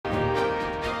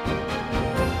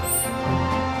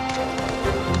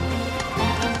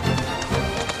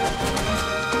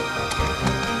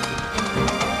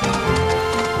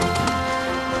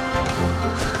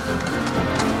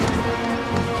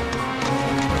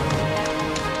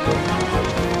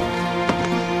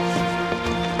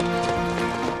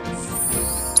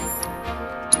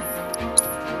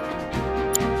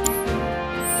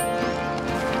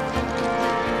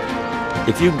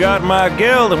If you got my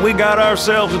gil, then we got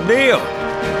ourselves a deal.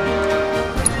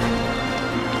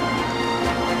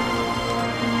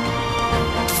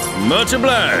 Much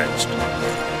obliged.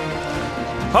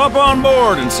 Hop on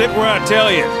board and sit where I tell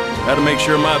you. Gotta make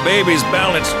sure my baby's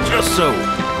balanced just so.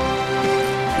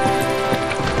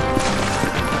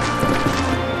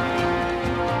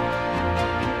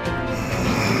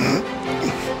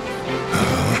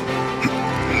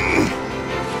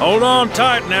 Hold on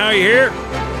tight now, you hear?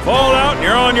 Fall out and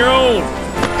you're on your own.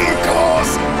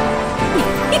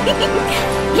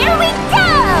 Here we go!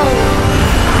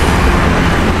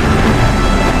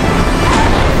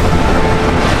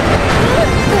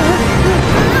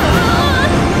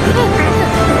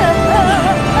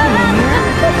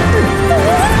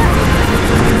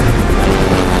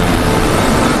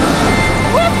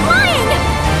 We're flying!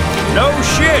 No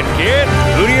shit, kid.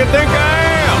 Who do you think I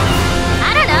am?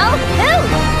 I don't know. Who?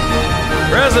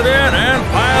 President and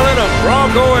pilot of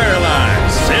Bronco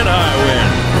Airlines, Sid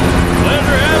Highwind.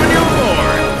 Pleasure having you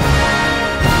aboard.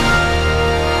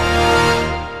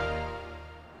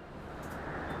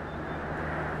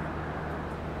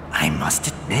 I must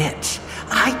admit,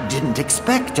 I didn't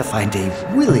expect to find a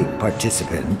willing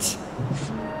participant.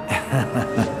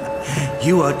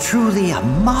 You are truly a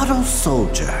model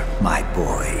soldier, my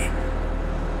boy.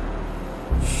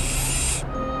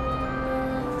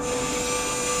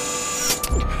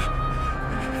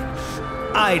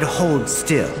 I'd hold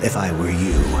still if I were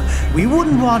you. We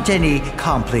wouldn't want any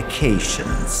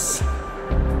complications.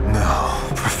 No,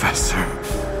 Professor.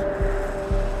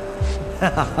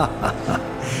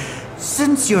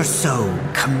 Since you're so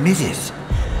committed,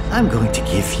 I'm going to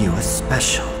give you a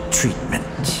special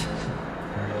treatment.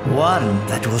 One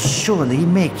that will surely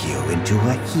make you into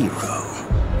a hero.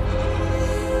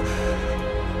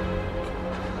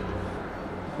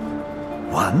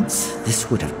 Once, this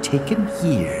would have taken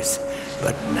years,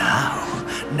 but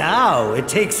now it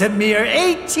takes a mere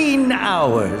 18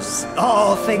 hours.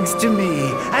 All thanks to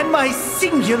me and my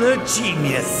singular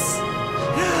genius.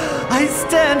 I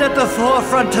stand at the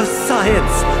forefront of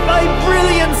science, my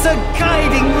brilliance a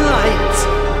guiding light.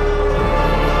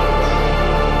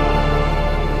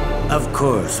 Of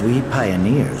course, we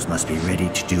pioneers must be ready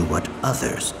to do what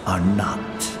others are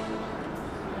not.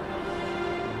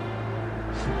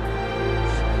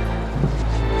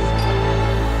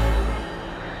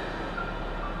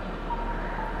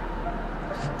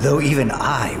 Though even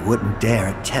I wouldn't dare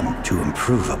attempt to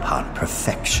improve upon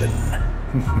perfection.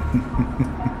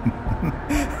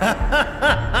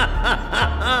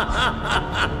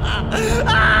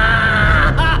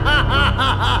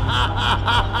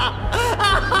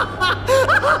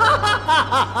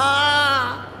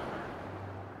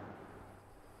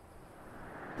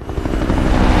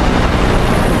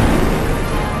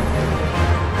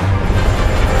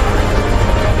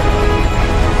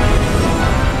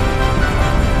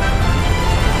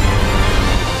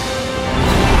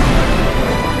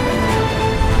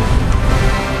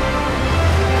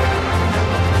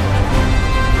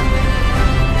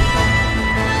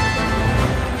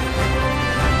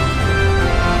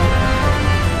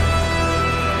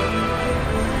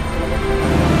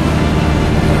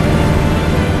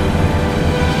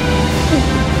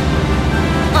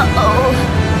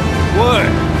 What?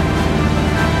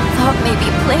 Thought maybe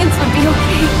planes would be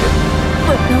okay,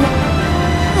 but no.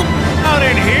 Out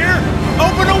in here?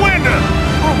 Open the window!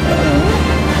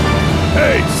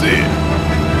 Hey, Sid.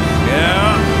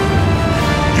 Yeah?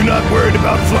 You not worried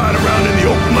about flying around in the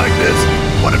open like this?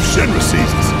 What if Shinra sees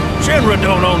us? Shinra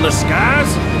don't own the skies.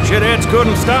 Shitheads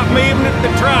couldn't stop me even if they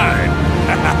tried.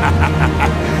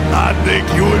 I think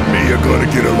you and me are gonna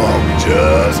get along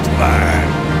just fine.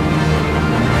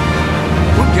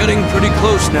 We're getting pretty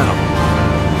close now.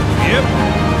 Yep,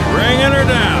 bringing her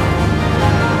down.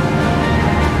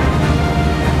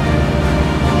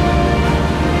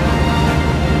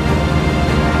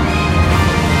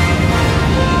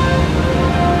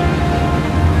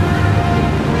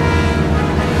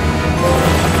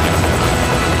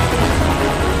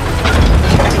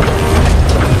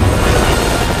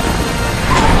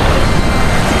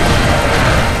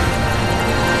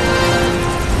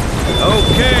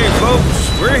 Okay, folks,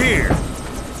 we're here.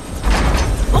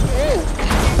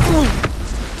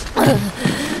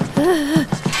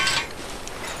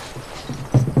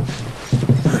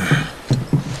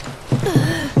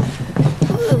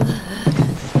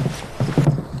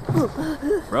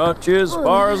 Brought you as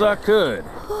far as I could.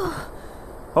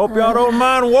 Hope y'all don't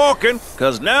mind walking,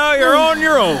 'cause now you're on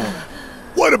your own.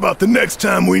 What about the next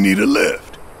time we need a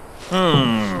lift?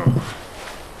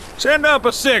 Send up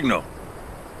a signal.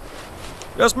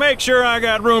 Just make sure I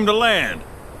got room to land.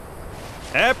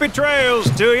 Happy trails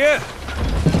to you.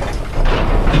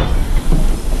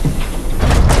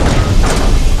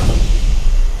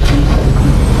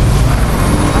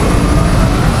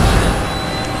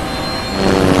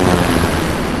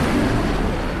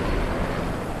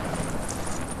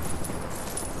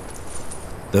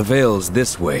 The Veil's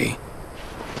this way.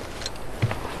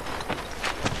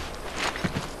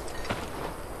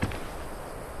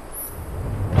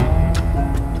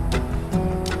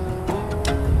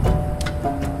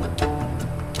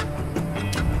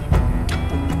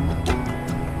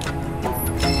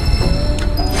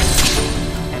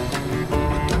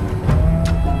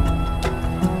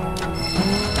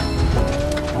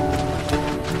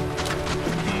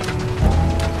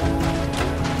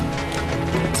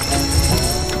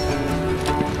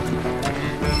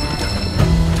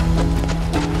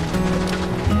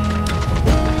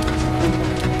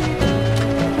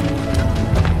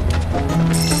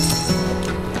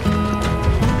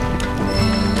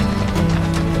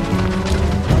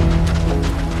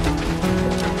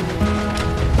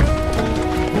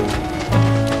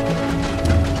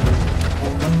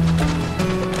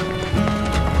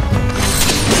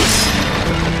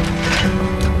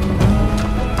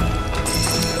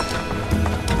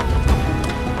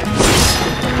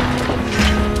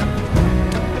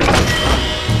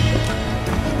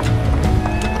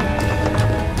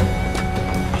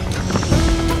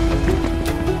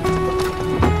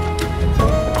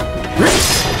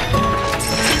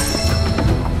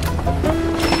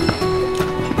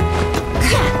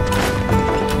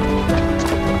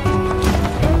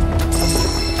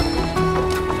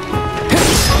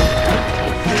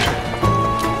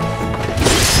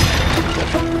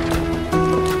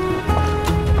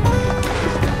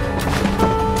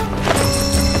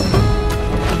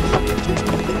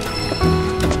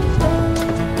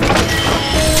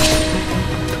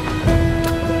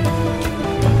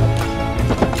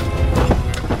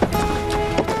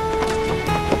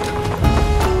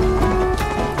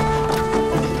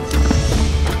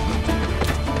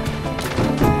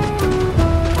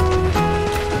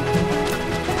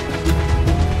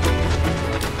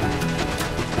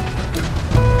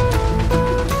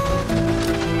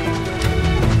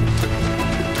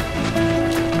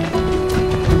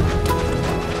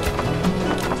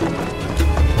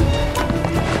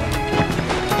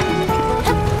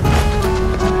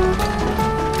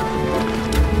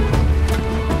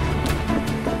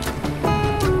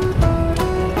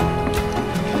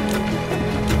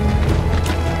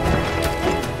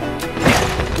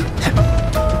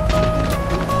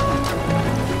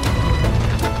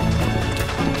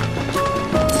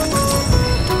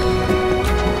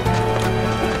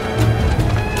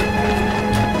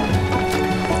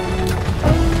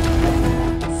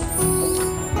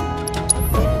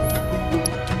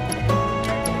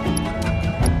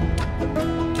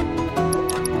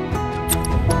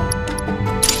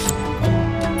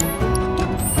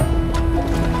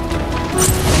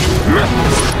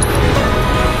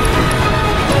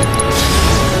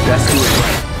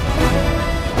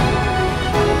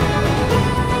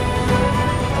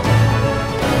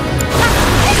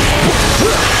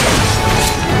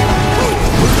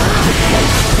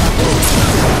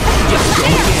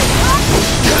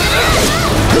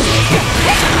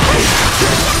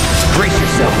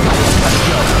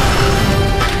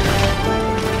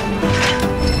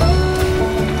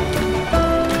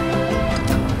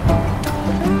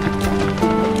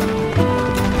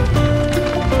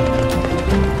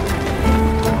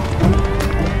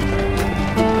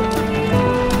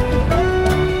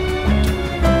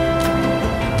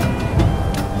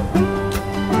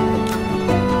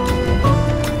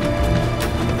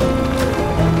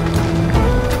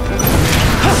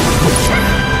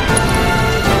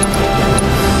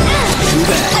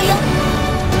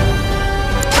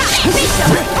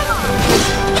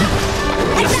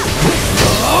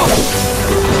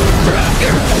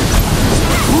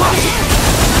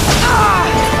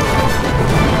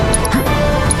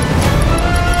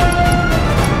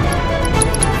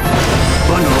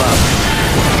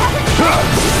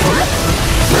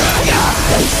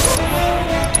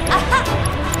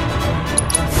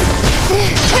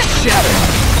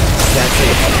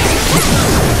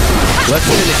 Let's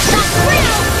finish this.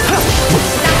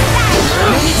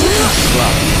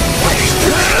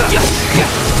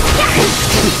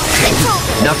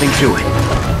 Nothing to it.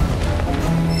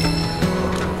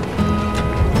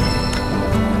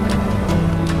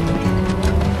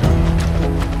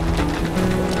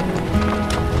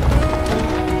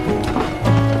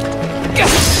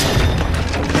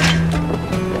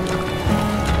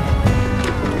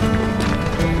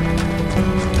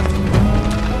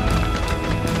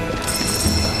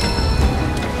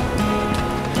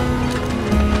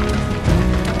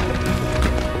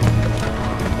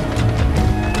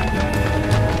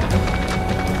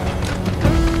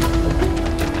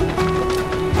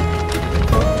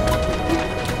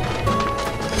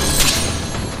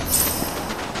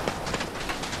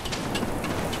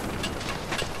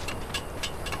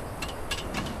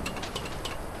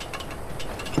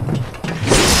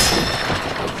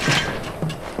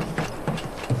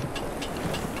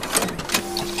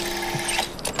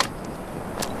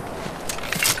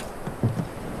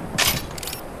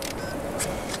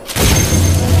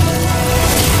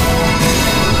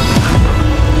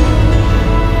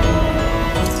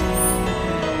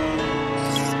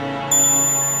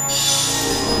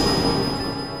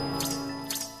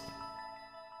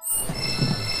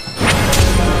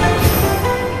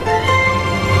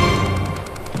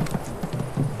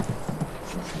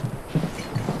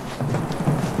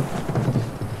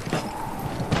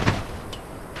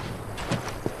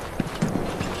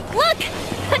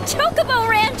 A Chocobo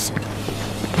Ranch!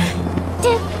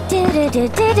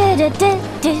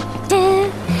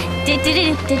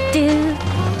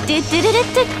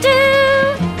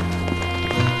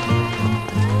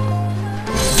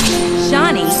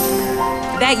 Shawnee,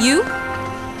 that you?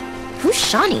 Who's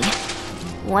Shawnee?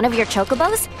 One of your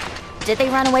Chocobos? Did they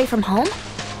run away from home?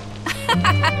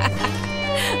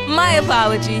 My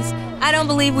apologies. I don't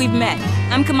believe we've met.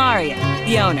 I'm Kamaria,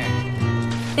 the owner.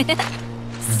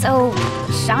 So,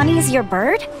 Shawnee's your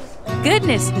bird?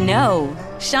 Goodness, no.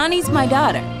 Shawnee's my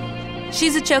daughter.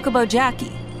 She's a Chocobo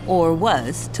jockey, or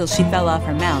was, till she fell off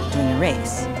her mount during a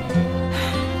race.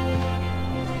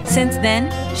 Since then,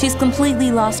 she's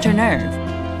completely lost her nerve.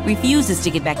 Refuses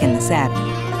to get back in the saddle.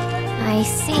 I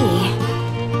see.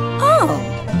 Oh!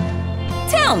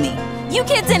 Tell me, you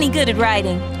kids any good at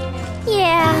riding?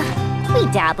 Yeah,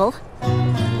 we dabble.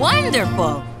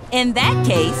 Wonderful! In that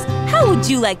case, how would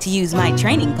you like to use my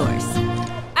training course?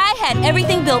 I had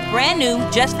everything built brand new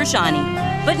just for Shawnee,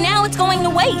 but now it's going to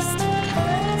waste.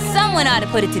 Someone ought to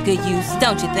put it to good use,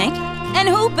 don't you think? And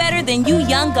who better than you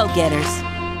young go-getters?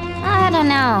 I don't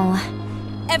know.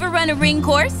 Ever run a ring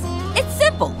course? It's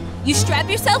simple. You strap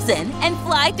yourselves in and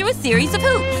fly through a series of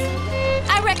hoops.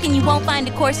 I reckon you won't find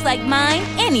a course like mine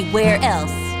anywhere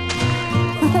else.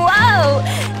 Whoa!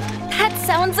 That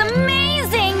sounds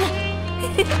amazing!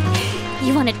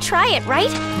 You want to try it,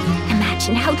 right?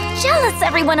 Imagine how jealous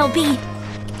everyone will be.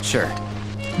 Sure.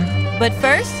 But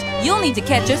first, you'll need to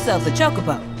catch yourself a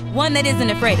Chocobo. One that isn't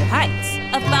afraid of heights.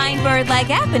 A fine bird like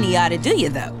Apony ought to do you,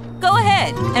 though. Go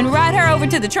ahead and ride her over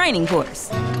to the training course.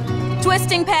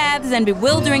 Twisting paths and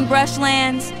bewildering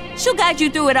brushlands, she'll guide you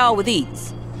through it all with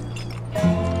ease.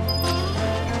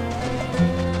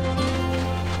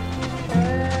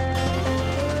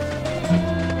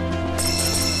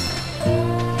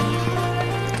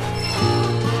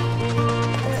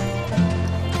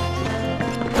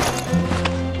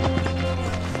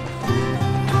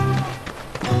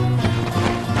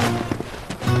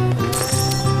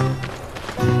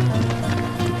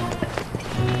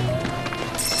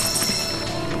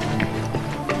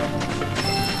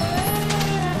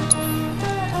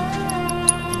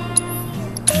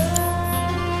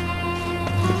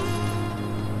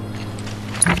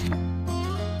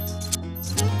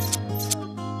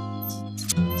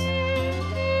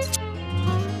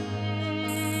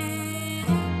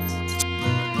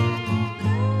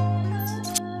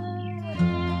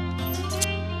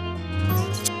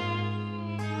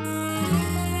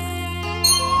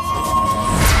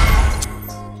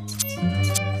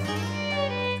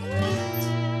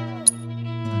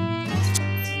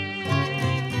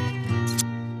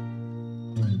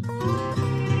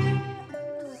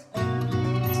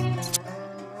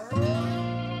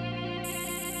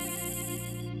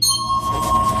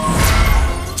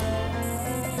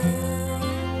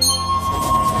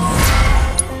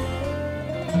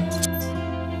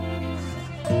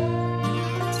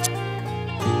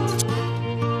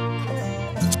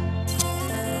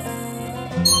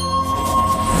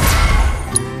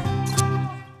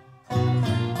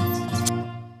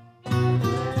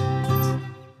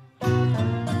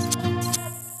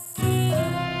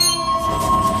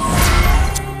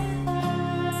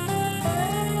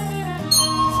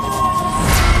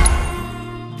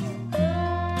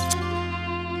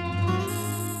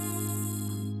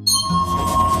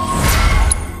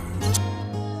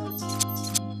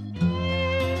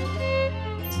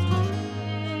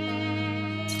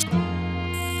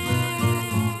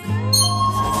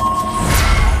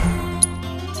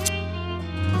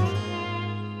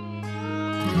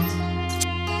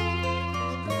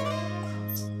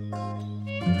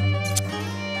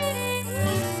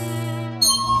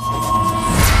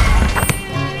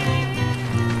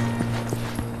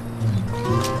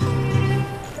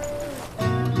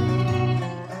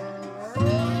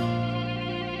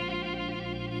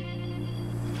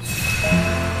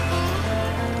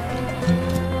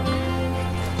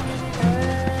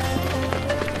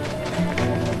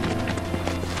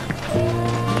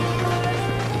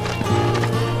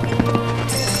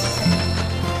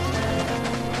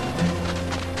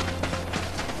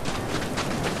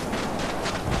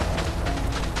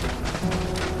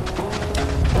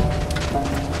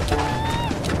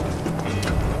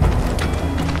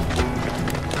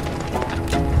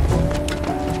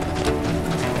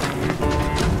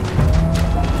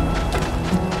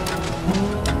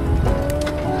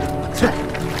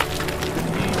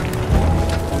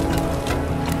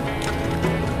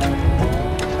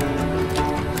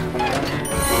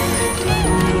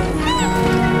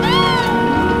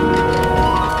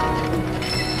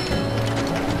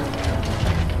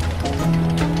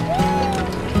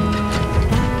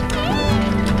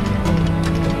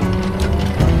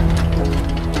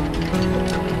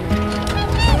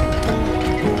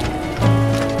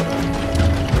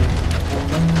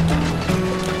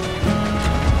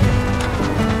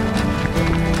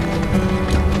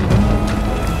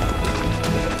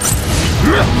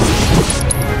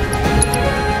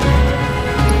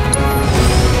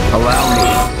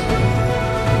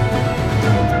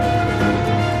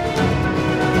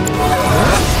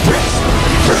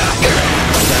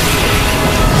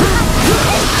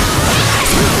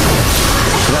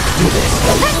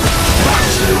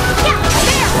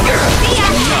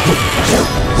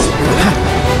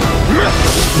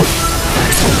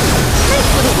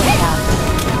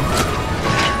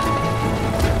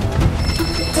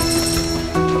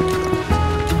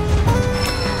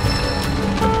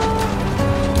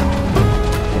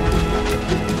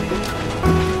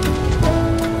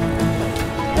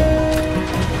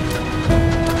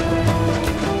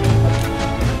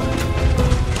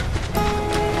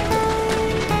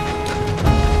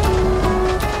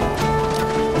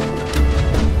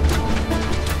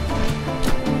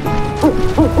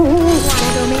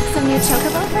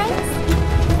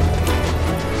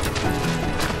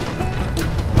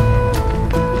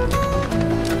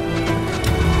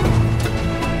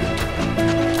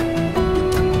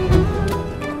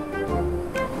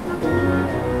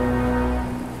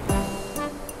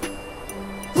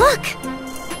 Look!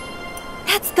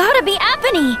 That's gotta be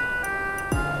Apony!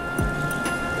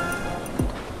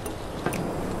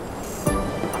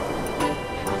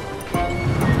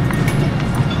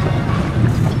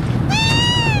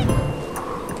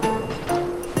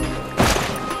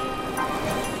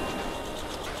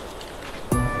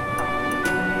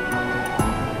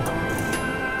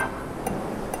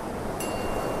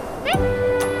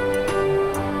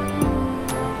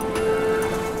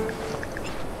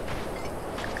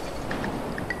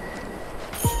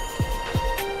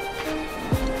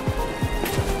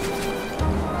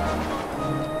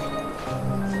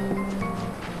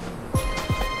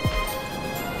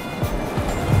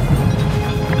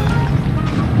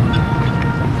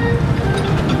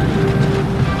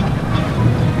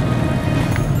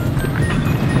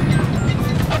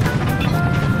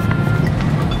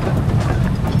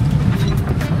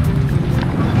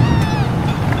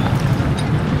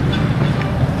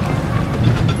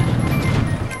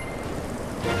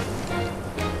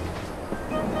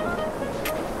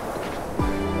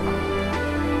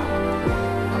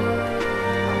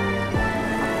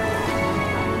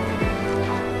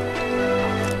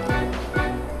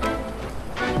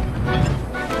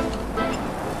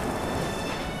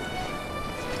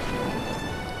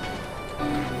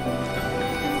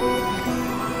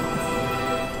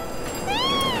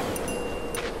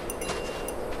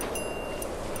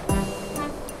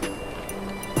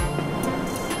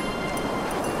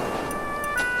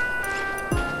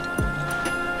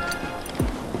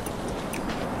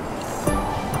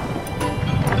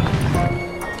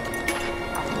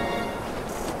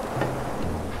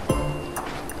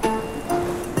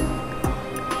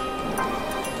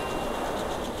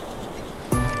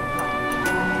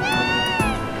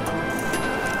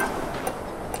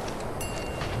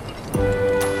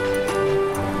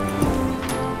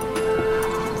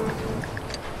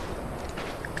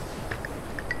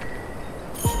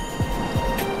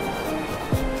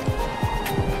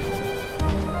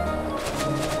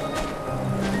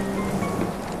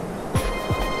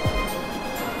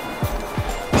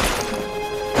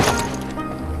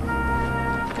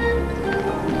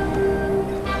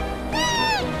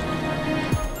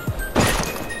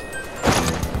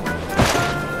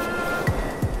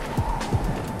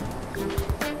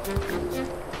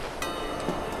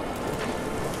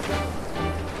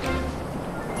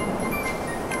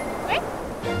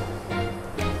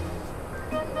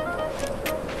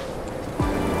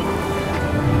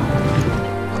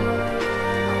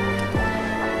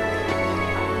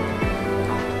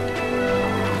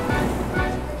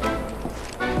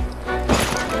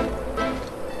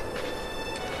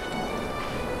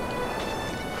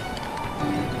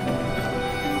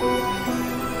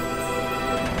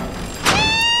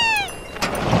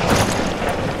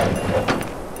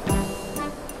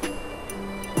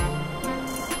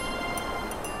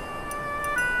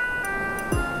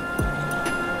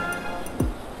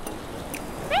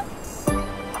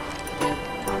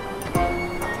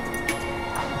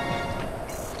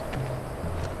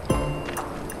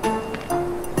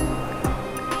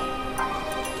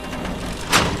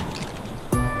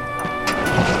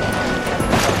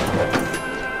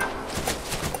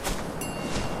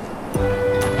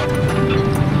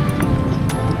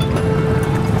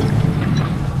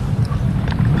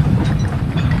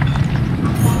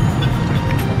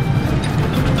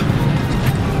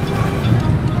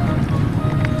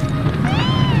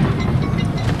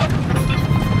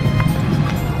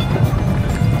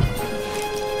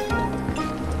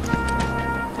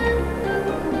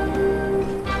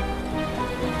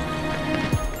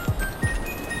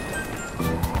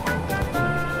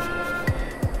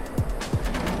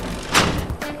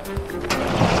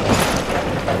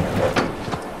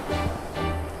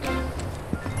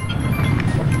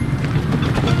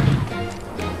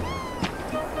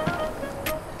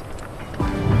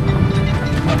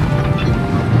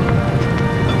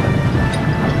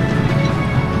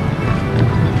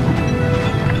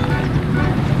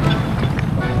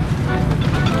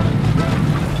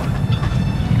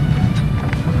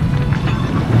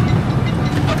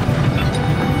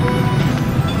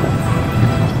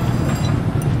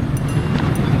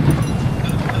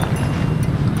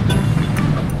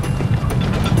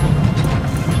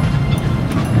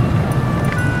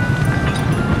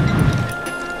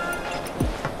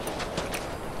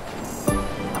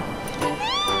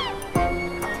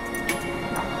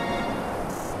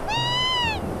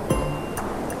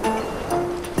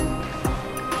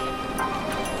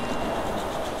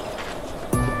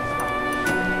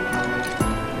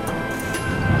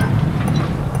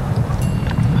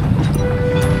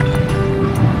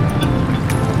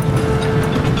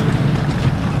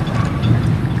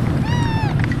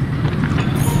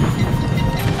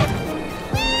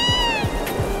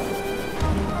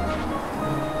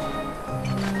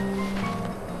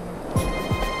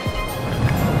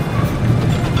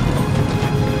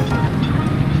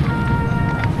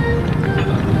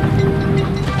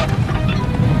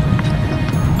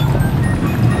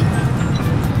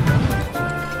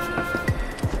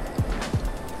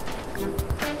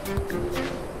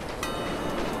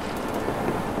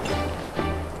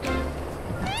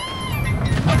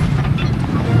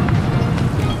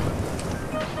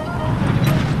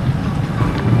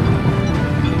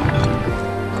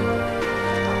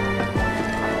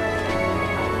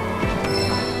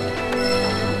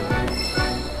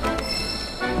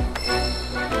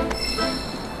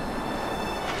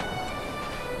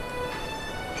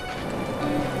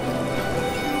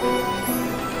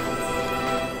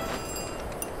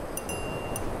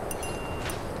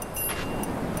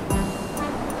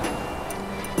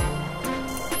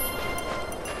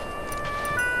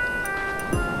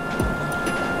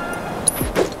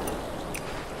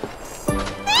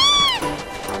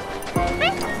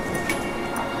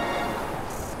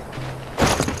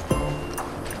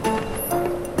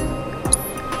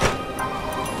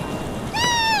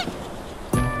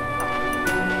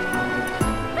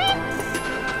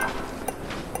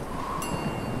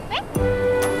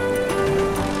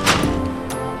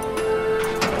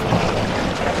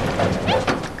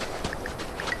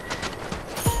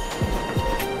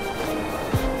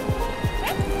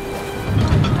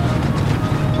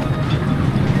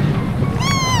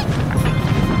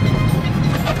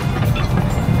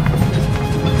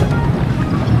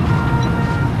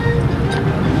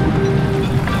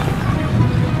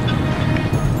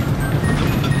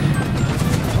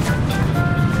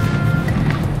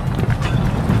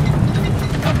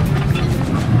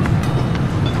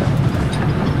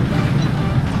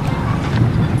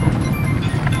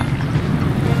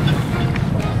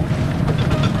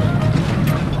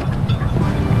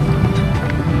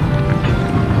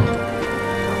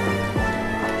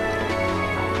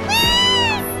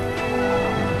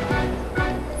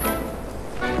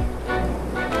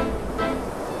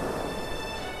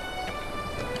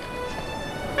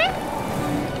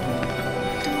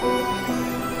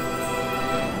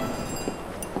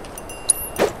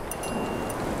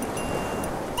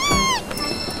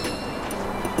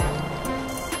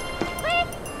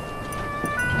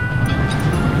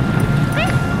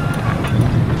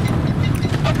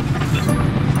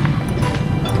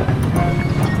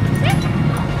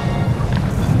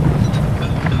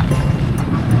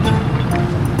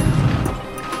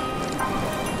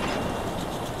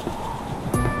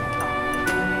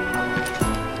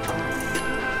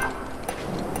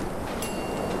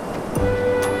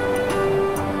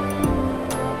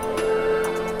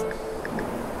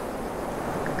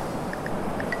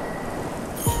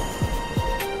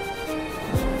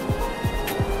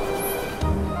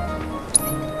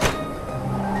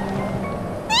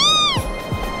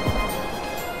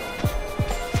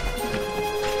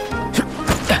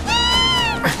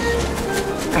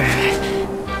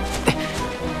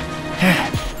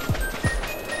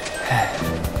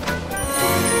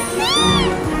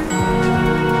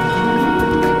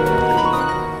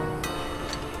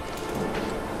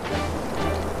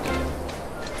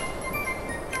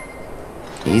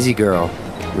 Easy, girl.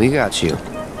 We got you.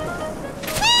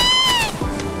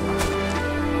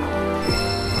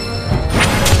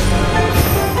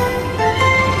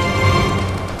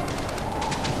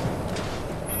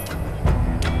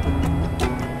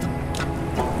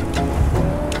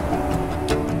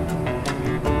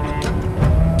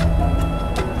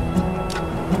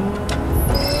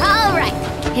 All right,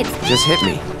 it's Just hit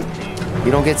me.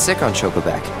 You don't get sick on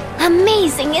Chocoback.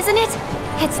 amazing, isn't it?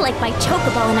 It's like my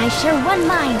Chocobo and I share one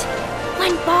mind,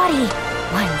 one body,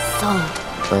 one soul.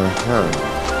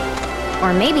 Uh-huh.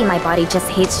 Or maybe my body just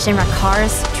hates Shinra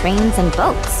cars, trains, and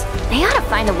boats. They ought to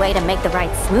find a way to make the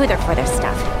ride smoother for their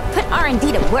stuff. Put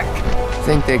R&D to work.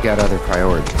 Think they got other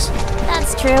priorities.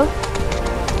 That's true.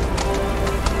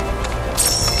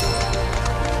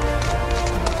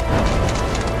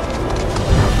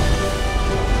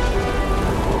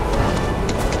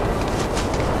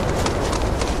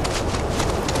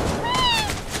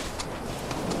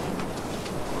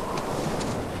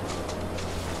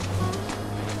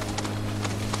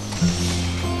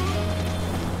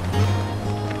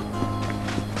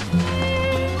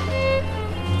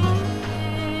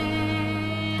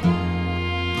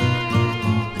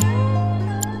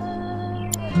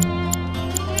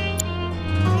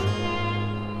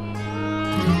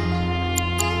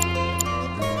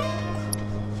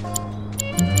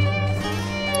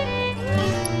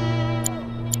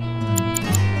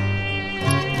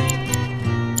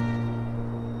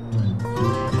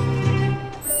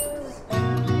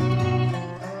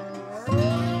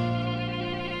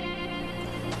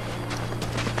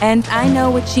 And I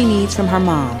know what she needs from her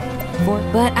mom.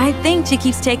 But I think she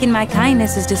keeps taking my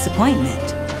kindness as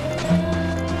disappointment.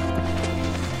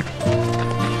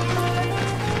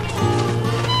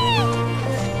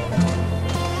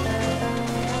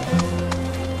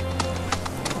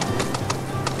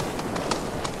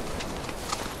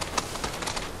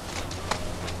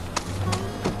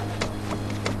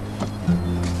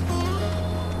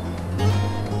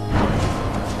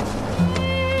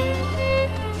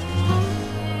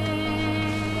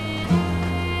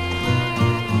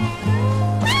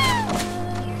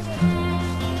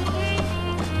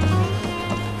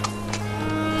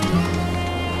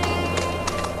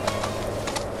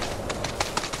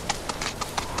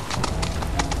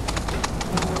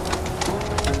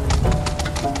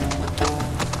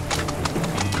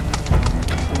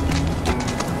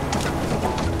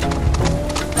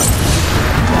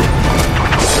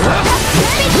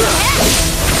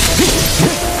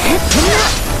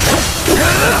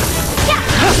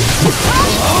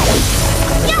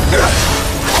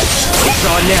 It's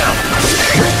on now.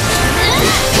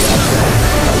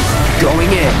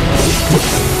 Going in.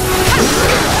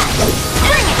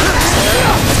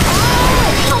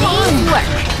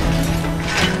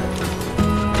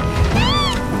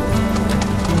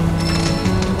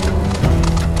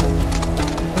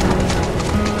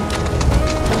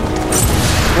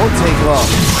 Won't take long.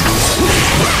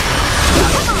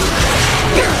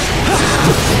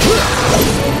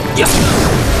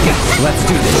 Let's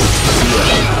do this.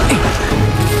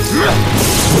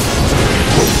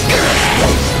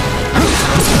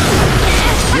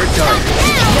 You're done.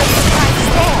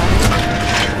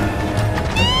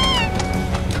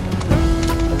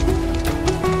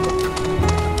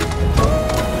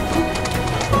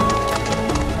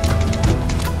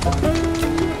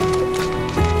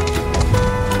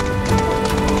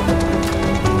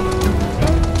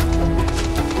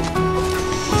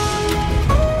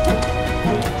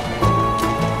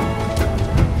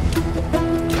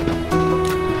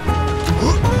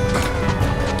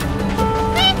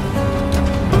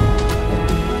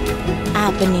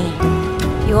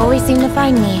 You always seem to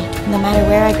find me, no matter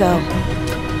where I go.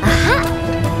 Aha!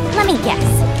 Let me guess.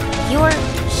 You're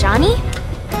Shani?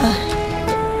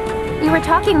 You were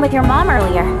talking with your mom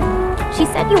earlier. She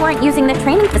said you weren't using the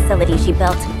training facility she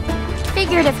built.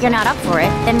 Figured if you're not up for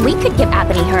it, then we could give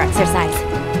Abony her exercise.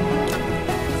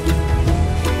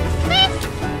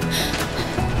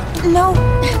 No,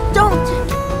 don't!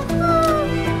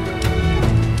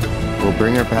 We'll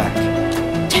bring her back.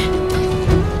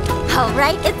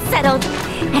 Alright, it's settled.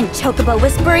 And Chocobo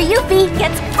Whisperer Yuffie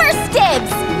gets first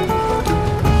dibs!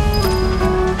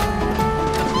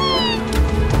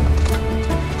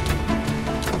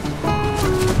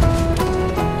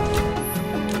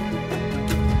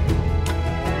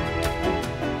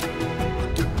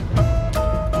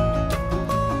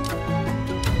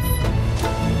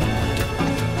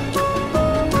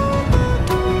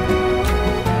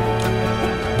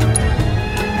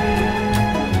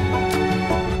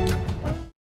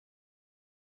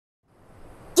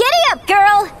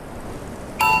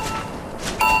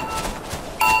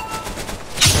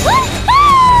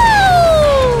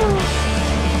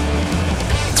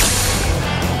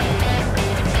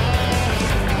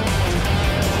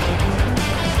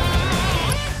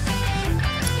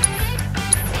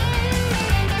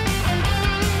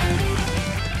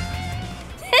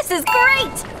 This is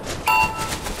great!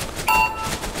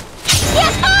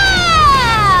 Yeah!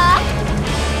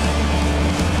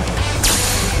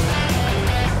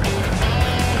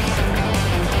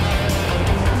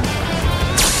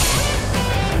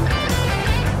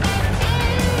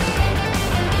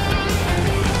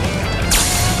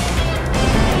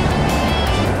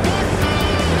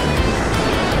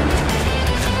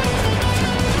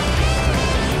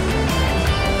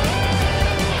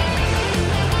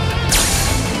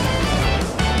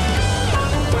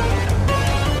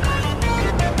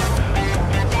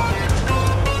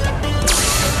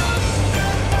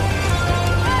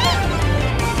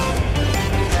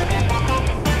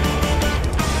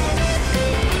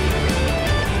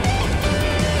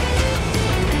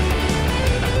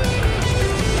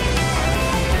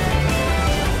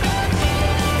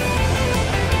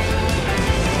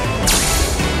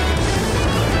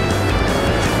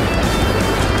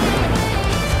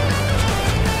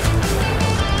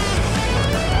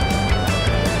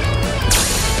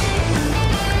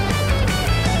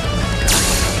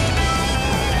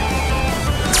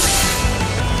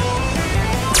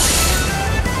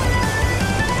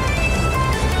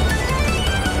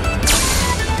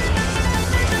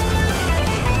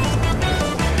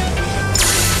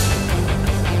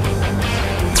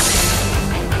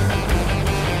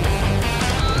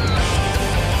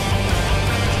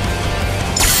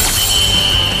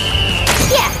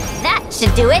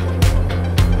 Should do it.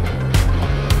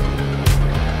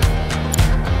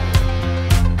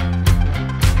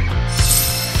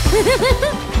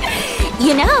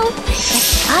 You know,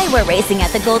 if I were racing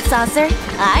at the Gold Saucer,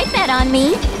 I'd bet on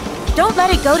me. Don't let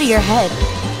it go to your head.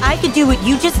 I could do what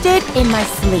you just did in my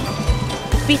sleep.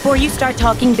 Before you start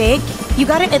talking big, you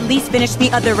gotta at least finish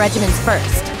the other regiments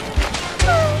first.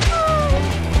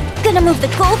 Gonna move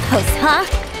the goalposts, huh?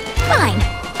 Fine,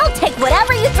 I'll take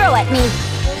whatever you throw at me.